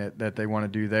everything that they want to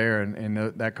do there, and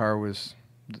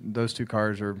those two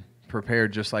cars are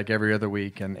prepared just like every other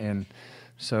week, and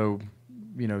so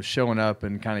showing up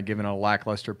and kind of giving a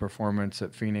lackluster performance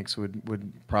at Phoenix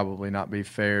would probably not be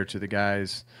fair to the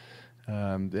guys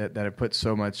that have put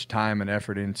so much time and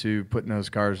effort into putting those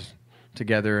cars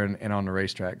together and on the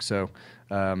racetrack. So,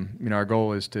 our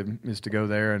goal is to go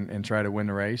there and try to win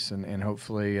the race, and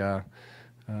hopefully,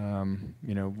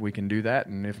 we can do that.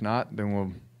 And if not, then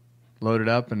we'll load it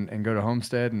up and go to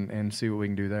Homestead and see what we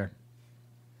can do there.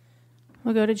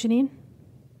 We'll go to Janine.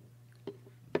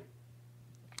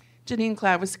 Janine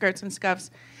Cloud with Skirts and Scuffs.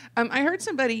 I heard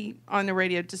somebody on the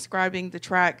radio describing the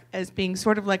track as being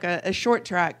sort of like a short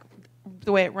track,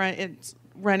 the way it's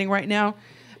running right now,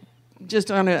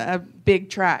 just on a big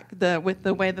track, with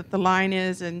the way that the line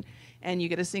is, and you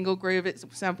get a single groove at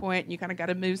some point, and you kind of got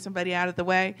to move somebody out of the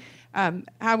way.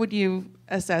 How would you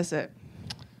assess it?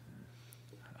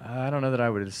 I don't know that I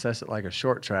would assess it like a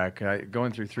short track.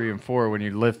 Going through 3 and 4, when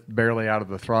you lift barely out of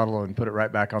the throttle and put it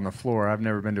right back on the floor, I've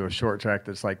never been to a short track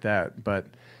that's like that. But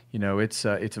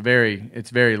it's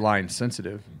very line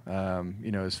sensitive.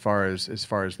 As far as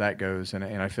that goes, and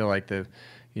I feel like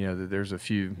there's a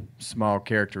few small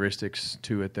characteristics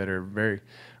to it that are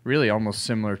really almost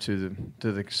similar to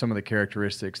some of the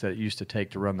characteristics that it used to take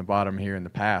to run the bottom here in the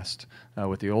past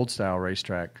with the old style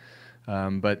racetrack.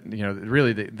 But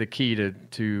really the key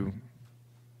to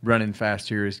running fast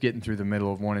here is getting through the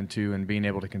middle of 1 and 2 and being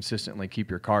able to consistently keep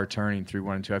your car turning through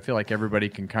 1 and 2. I feel like everybody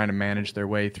can kind of manage their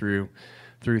way through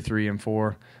 3 and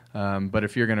 4. But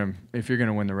if you're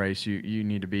gonna win the race, you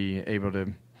need to be able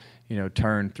to,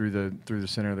 turn through the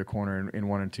center of the corner in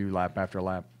 1 and 2 lap after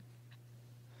lap.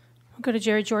 We'll go to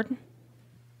Jerry Jordan.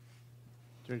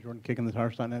 Jerry Jordan, kicking the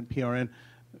tires on PRN.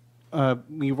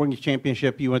 When you won your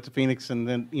championship, you went to Phoenix and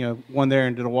then won there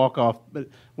and did a walk-off. But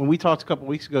when we talked a couple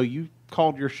weeks ago, you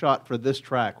called your shot for this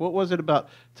track. What was it about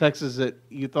Texas that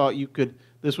you thought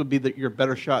this would be your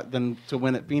better shot than to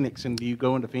win at Phoenix? And do you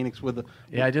go into Phoenix with a?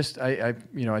 Yeah,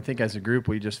 I think as a group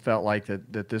we just felt like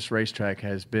that this racetrack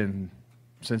has been,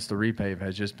 since the repave,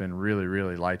 has just been really,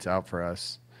 really lights out for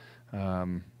us.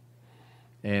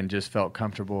 And just felt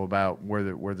comfortable about where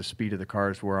the speed of the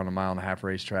cars were on a 1.5-mile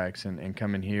racetracks, and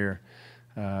coming here,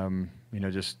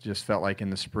 just felt like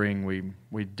in the spring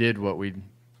we did what we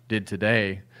did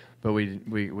today, but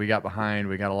we got behind,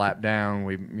 we got a lap down,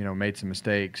 we made some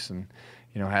mistakes, and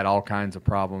had all kinds of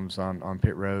problems on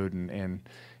pit road, and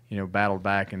battled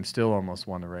back and still almost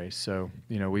won the race. So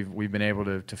we've been able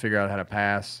to figure out how to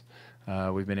pass,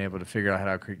 we've been able to figure out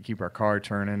how to keep our car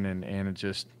turning, and it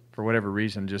just, for whatever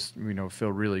reason, just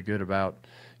feel really good about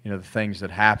the things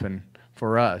that happen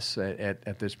for us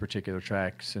at this particular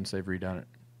track since they've redone it.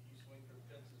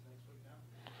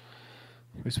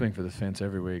 We swing for the fence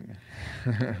every week.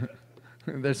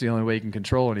 That's the only way you can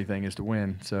control anything, is to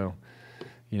win. So,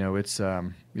 it's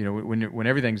when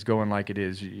everything's going like it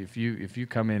is, if you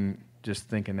come in just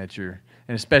thinking that you're,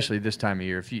 and especially this time of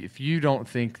year, if you don't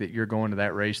think that you're going to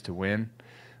that race to win,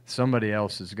 somebody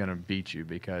else is going to beat you,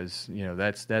 because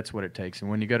that's what it takes. And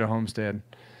when you go to Homestead,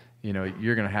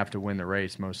 you're going to have to win the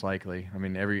race most likely. I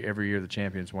mean, every year the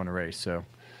champions won a race, so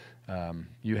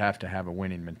you have to have a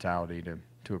winning mentality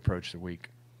to approach the week.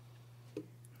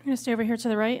 We're going to stay over here to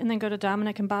the right and then go to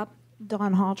Dominic and Bob.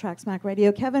 Don Hall, Track Smack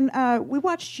Radio. Kevin, we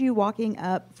watched you walking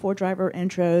up 4 driver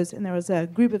intros, and there was a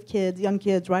group of kids, young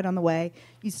kids, right on the way.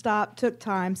 You stopped, took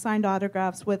time, signed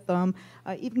autographs with them,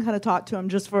 even kind of talked to them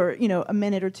just for a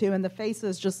minute or two, and the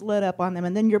faces just lit up on them.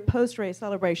 And then your post-race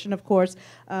celebration, of course,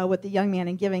 with the young man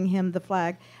and giving him the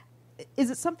flag. Is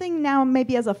it something now,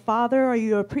 maybe as a father, are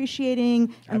you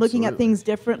appreciating and looking at things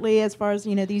differently as far as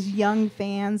these young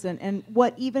fans and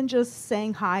what even just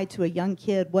saying hi to a young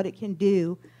kid, what it can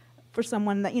do for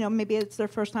someone that, maybe it's their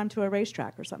first time to a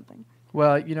racetrack or something?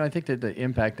 Well, I think that the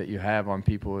impact that you have on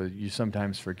people, you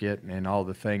sometimes forget in all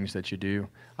the things that you do.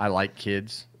 I like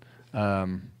kids.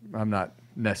 I'm not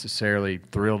necessarily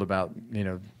thrilled about,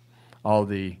 all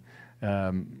the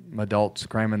adults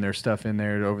cramming their stuff in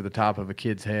there over the top of a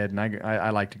kid's head. And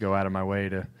I like to go out of my way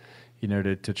to,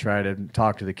 to try to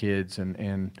talk to the kids.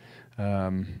 And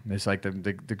it's like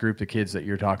the group of kids that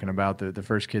you're talking about, the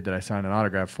first kid that I signed an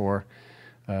autograph for,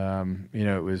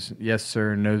 it was yes,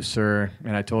 sir, no, sir.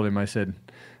 And I told him, I said,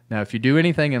 now, if you do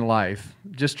anything in life,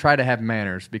 just try to have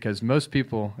manners, because most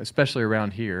people, especially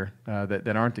around here,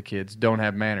 that aren't the kids, don't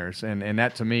have manners. And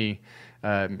that, to me,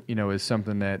 is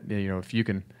something that, if you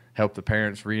can help the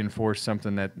parents reinforce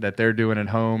something that they're doing at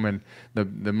home. And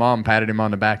the mom patted him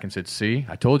on the back and said, see,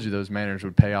 I told you those manners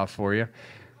would pay off for you.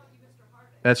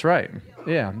 That's right.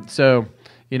 Yeah. So,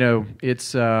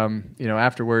 it's,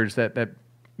 afterwards that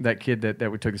kid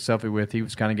that we took a selfie with, he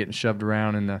was kind of getting shoved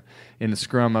around in the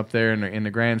scrum up there in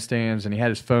the grandstands, and he had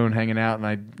his phone hanging out, and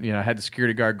I had the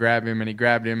security guard grab him, and he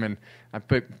grabbed him, and I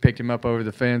picked him up over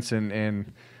the fence,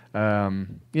 and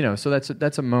so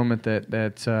that's a moment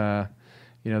that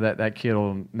kid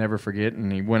will never forget.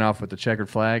 And he went off with the checkered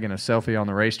flag and a selfie on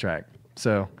the racetrack.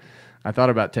 So I thought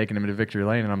about taking him to Victory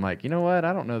Lane, and I'm like, you know what?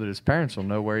 I don't know that his parents will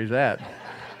know where he's at.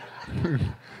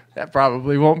 That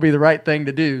probably won't be the right thing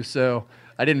to do. So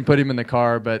I didn't put him in the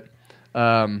car, but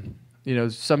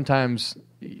sometimes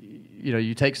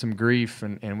you take some grief,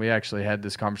 and we actually had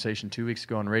this conversation 2 weeks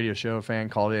ago on the radio show. A fan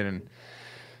called in, and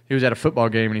he was at a football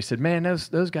game, and he said, man,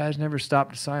 those guys never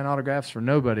stopped to sign autographs for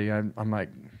nobody. I'm like,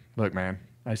 look, man,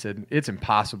 I said, it's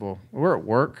impossible. We're at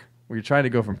work. We're trying to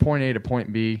go from point A to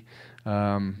point B.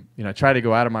 Try to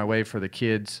go out of my way for the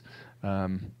kids.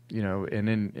 And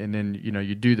then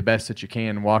you do the best that you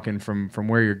can, walking from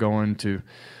where you're going to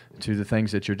the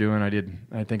things that you're doing.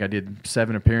 I think I did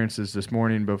 7 appearances this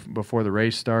morning before the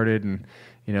race started, and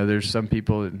there's some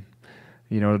people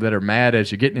that are mad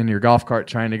as you're getting in your golf cart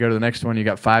trying to go to the next one. You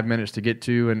got 5 minutes to get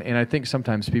to, and I think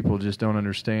sometimes people just don't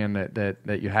understand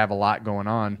that you have a lot going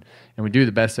on, and we do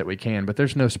the best that we can. But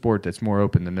there's no sport that's more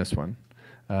open than this one.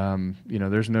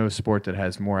 There's no sport that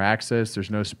has more access.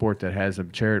 There's no sport that has a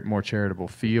more charitable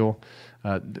feel.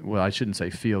 Well, I shouldn't say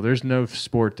feel. There's no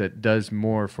sport that does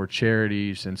more for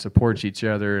charities and supports each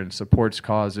other and supports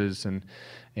causes.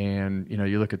 And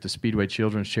you look at the Speedway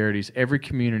Children's Charities, every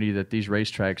community that these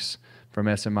racetracks from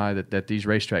SMI that these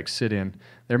racetracks sit in,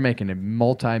 they're making a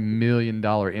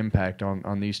multi-million-dollar impact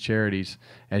on these charities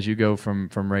as you go from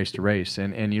race to race.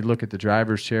 And you look at the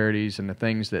drivers' charities and the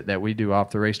things that we do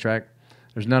off the racetrack,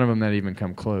 there's none of them that even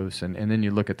come close. And then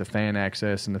you look at the fan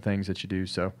access and the things that you do.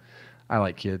 So I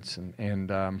like kids.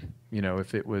 And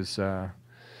if it was...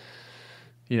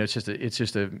 it's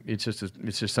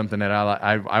just something that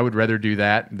I would rather do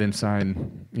that than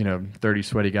sign 30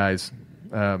 sweaty guys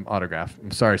autograph.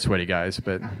 I'm sorry, sweaty guys,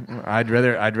 but I'd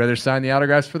rather sign the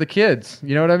autographs for the kids.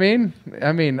 You know what I mean?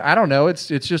 I mean, I don't know. It's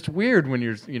just weird when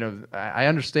you're I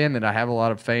understand that I have a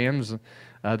lot of fans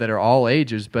that are all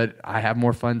ages, but I have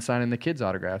more fun signing the kids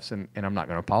autographs, and I'm not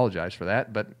going to apologize for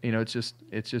that. But it's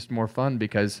just more fun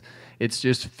because it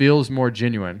just feels more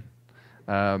genuine.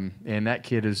 And that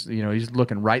kid is, he's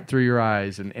looking right through your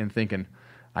eyes and thinking,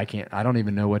 I don't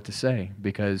even know what to say,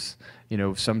 because,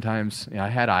 sometimes I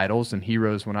had idols and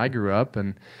heroes when I grew up,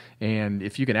 and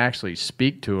if you can actually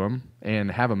speak to them and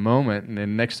have a moment, and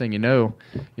then next thing you know,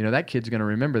 that kid's going to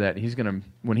remember that. He's going to,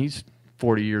 when he's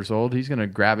 40 years old, he's going to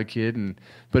grab a kid and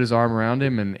put his arm around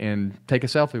him and take a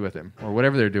selfie with him, or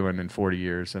whatever they're doing in 40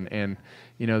 years. And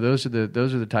those are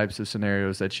the types of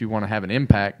scenarios that you want to have an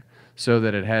impact, so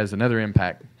that it has another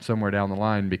impact somewhere down the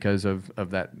line because of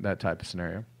that type of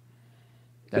scenario.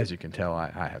 As you can tell,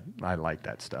 I like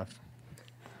that stuff.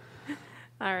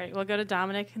 All right, we'll go to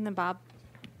Dominic and then Bob.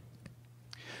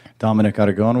 Dominic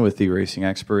Aragona with the Racing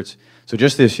Experts. So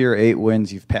just this year, 8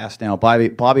 wins. You've passed now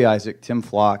Bobby Isaac, Tim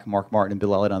Flock, Mark Martin, and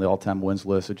Bill Elliott on the all-time wins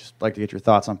list. So just like to get your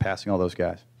thoughts on passing all those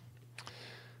guys.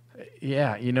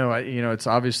 Yeah, it's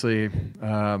obviously...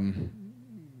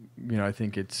 I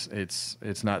think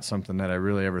it's not something that I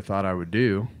really ever thought I would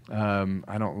do.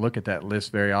 I don't look at that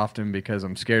list very often because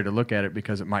I'm scared to look at it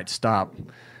because it might stop.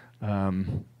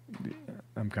 I'm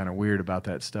kind of weird about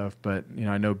that stuff, but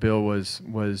I know Bill was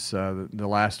the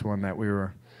last one that we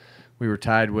were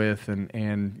tied with, and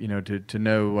to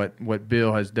know what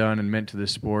Bill has done and meant to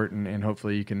this sport, and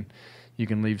hopefully you can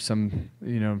leave some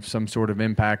sort of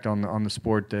impact on the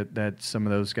sport that some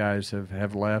of those guys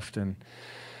have left. And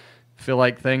feel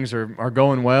like things are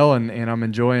going well, and I'm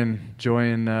enjoying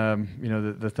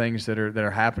the things that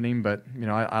are happening. But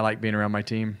I like being around my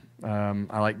team.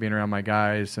 I like being around my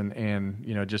guys, and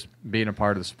just being a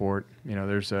part of the sport.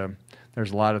 There's a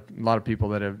lot of people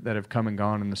that have come and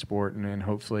gone in the sport, and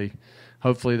hopefully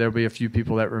there'll be a few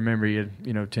people that remember you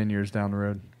 10 years down the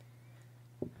road.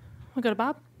 We'll go to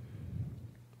Bob.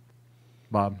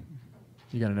 Bob,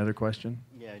 you got another question?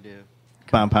 Yeah, I do.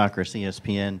 Bob Pockris,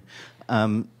 ESPN.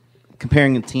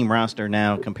 Comparing the team roster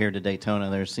now compared to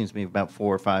Daytona, there seems to be about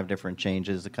 4 or 5 different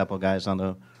changes. A couple guys on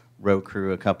the road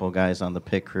crew, a couple guys on the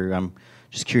pit crew. I'm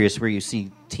just curious where you see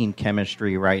team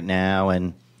chemistry right now,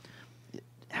 and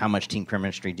how much team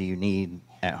chemistry do you need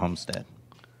at Homestead?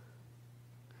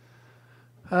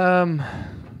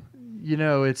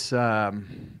 It's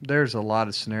there's a lot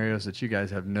of scenarios that you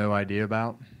guys have no idea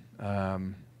about.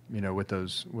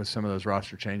 With some of those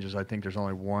roster changes, I think there's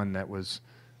only one that was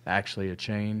actually a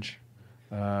change.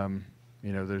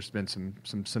 There's been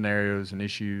some scenarios and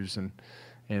issues and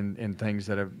things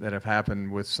that have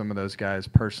happened with some of those guys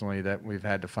personally that we've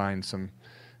had to find some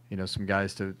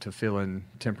guys to fill in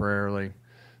temporarily.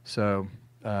 So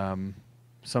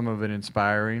some of it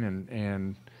inspiring,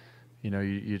 and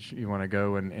you want to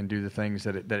go and do the things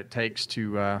that it takes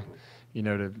to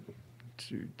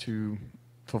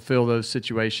fulfill those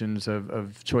situations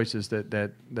of choices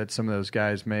that some of those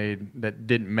guys made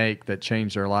that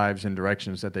changed their lives in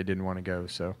directions that they didn't want to go.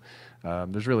 So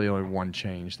there's really only one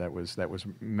change that was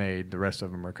made. The rest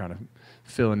of them are kind of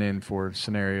filling in for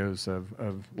scenarios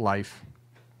of life.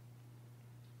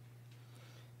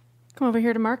 Come over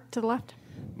here to Mark to the left.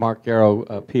 Mark Garrow,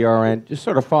 PRN. Just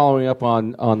sort of following up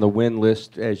on the win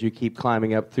list as you keep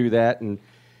climbing up through that, and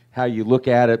how you look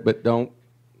at it but don't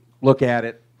look at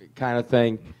it kind of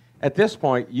thing. At this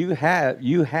point, you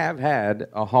have had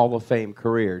a Hall of Fame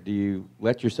career. Do you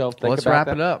let yourself think Let's about wrap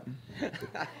that? it up.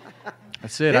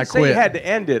 That's it. I I say quit. you had to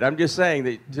end it. I'm just saying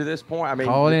that to this point, I mean,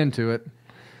 Call it into it.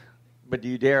 But do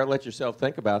you dare let yourself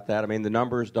think about that? I mean, the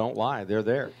numbers don't lie; they're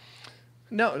there.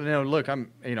 No. Look,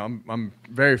 I'm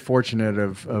very fortunate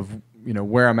of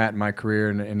where I'm at in my career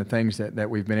and the things that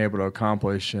we've been able to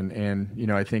accomplish,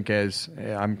 and I think as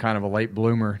I'm kind of a late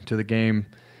bloomer to the game,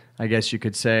 I guess you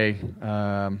could say.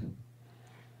 I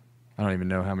don't even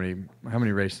know how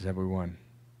many races have we won.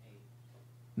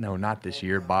 No, not this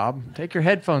year, Bob. Take your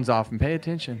headphones off and pay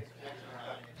attention.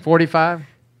 45?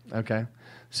 Okay.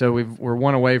 So we're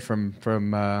one away from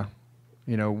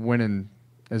winning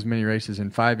as many races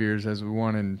in 5 years as we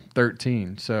won in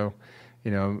 13. So,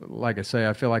 like I say,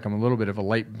 I feel like I'm a little bit of a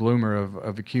late bloomer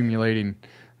of accumulating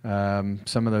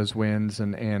some of those wins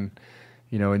and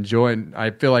enjoying.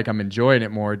 I feel like I'm enjoying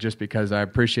it more just because I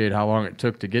appreciate how long it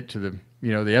took to get to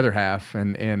the other half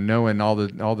and knowing all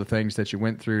the things that you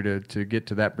went through to get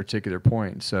to that particular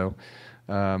point. So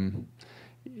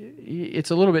it's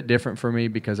a little bit different for me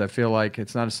because I feel like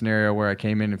it's not a scenario where I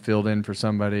came in and filled in for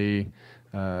somebody.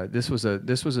 This was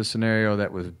a scenario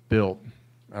that was built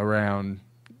around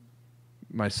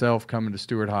myself coming to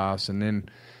Stewart Haas, and then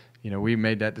we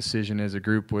made that decision as a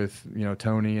group with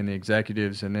Tony and the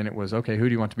executives, and then it was, okay, who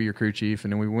do you want to be your crew chief?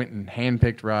 And then we went and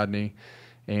handpicked Rodney,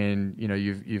 and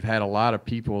you've had a lot of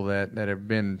people that have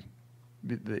been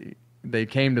they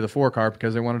came to the 4-car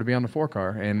because they wanted to be on the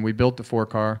 4-car, and we built the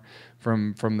 4-car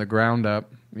from the ground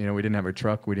up. We didn't have a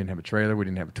truck, we didn't have a trailer, we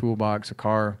didn't have a toolbox, a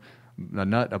car, a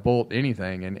nut, a bolt,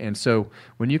 anything. And so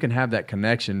when you can have that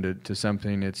connection to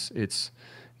something, it's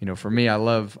for me, I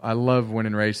love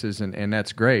winning races, and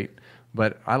that's great.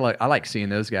 But I like seeing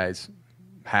those guys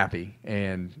happy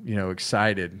and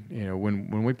excited.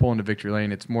 When we pull into victory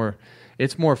lane, it's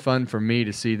more fun for me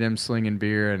to see them slinging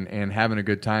beer and having a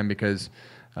good time because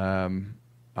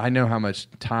I know how much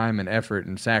time and effort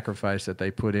and sacrifice that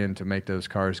they put in to make those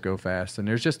cars go fast. And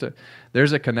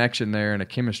there's a connection there and a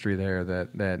chemistry there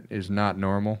that is not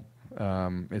normal.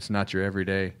 It's not your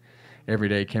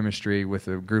everyday chemistry with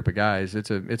a group of guys. It's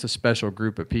a special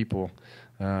group of people,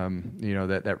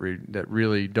 that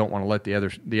really don't want to let the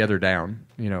other down.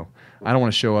 I don't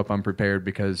want to show up unprepared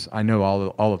because I know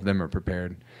all of them are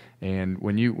prepared. And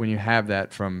when you have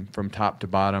that from top to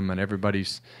bottom, and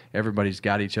everybody's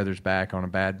got each other's back on a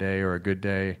bad day or a good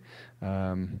day,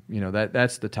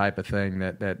 that's the type of thing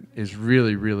that is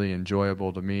really, really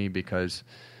enjoyable to me because,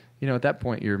 at that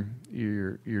point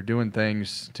you're doing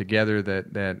things together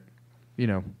that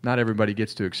not everybody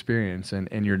gets to experience,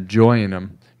 and you're enjoying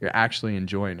them. You're actually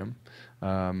enjoying them.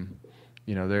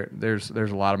 There's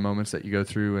a lot of moments that you go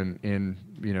through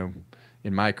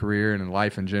in my career and in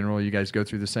life in general. You guys go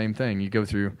through the same thing. You go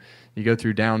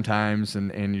through down times,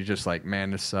 and you're just like, man,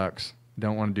 this sucks.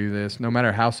 Don't want to do this. No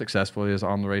matter how successful it is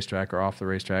on the racetrack or off the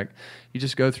racetrack, you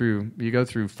just go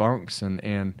through funks,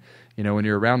 and when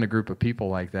you're around a group of people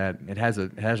like that, it has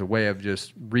a way of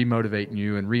just remotivating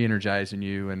you and re-energizing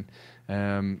you. And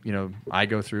I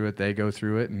go through it, they go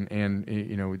through it, and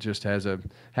it just has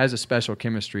a special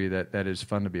chemistry that is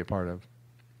fun to be a part of.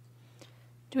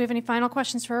 Do we have any final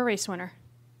questions for our race winner?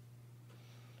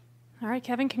 All right,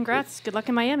 Kevin, congrats. Good luck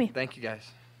in Miami. Thank you, guys.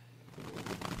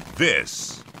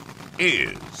 This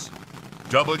is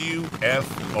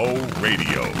WFO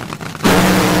Radio.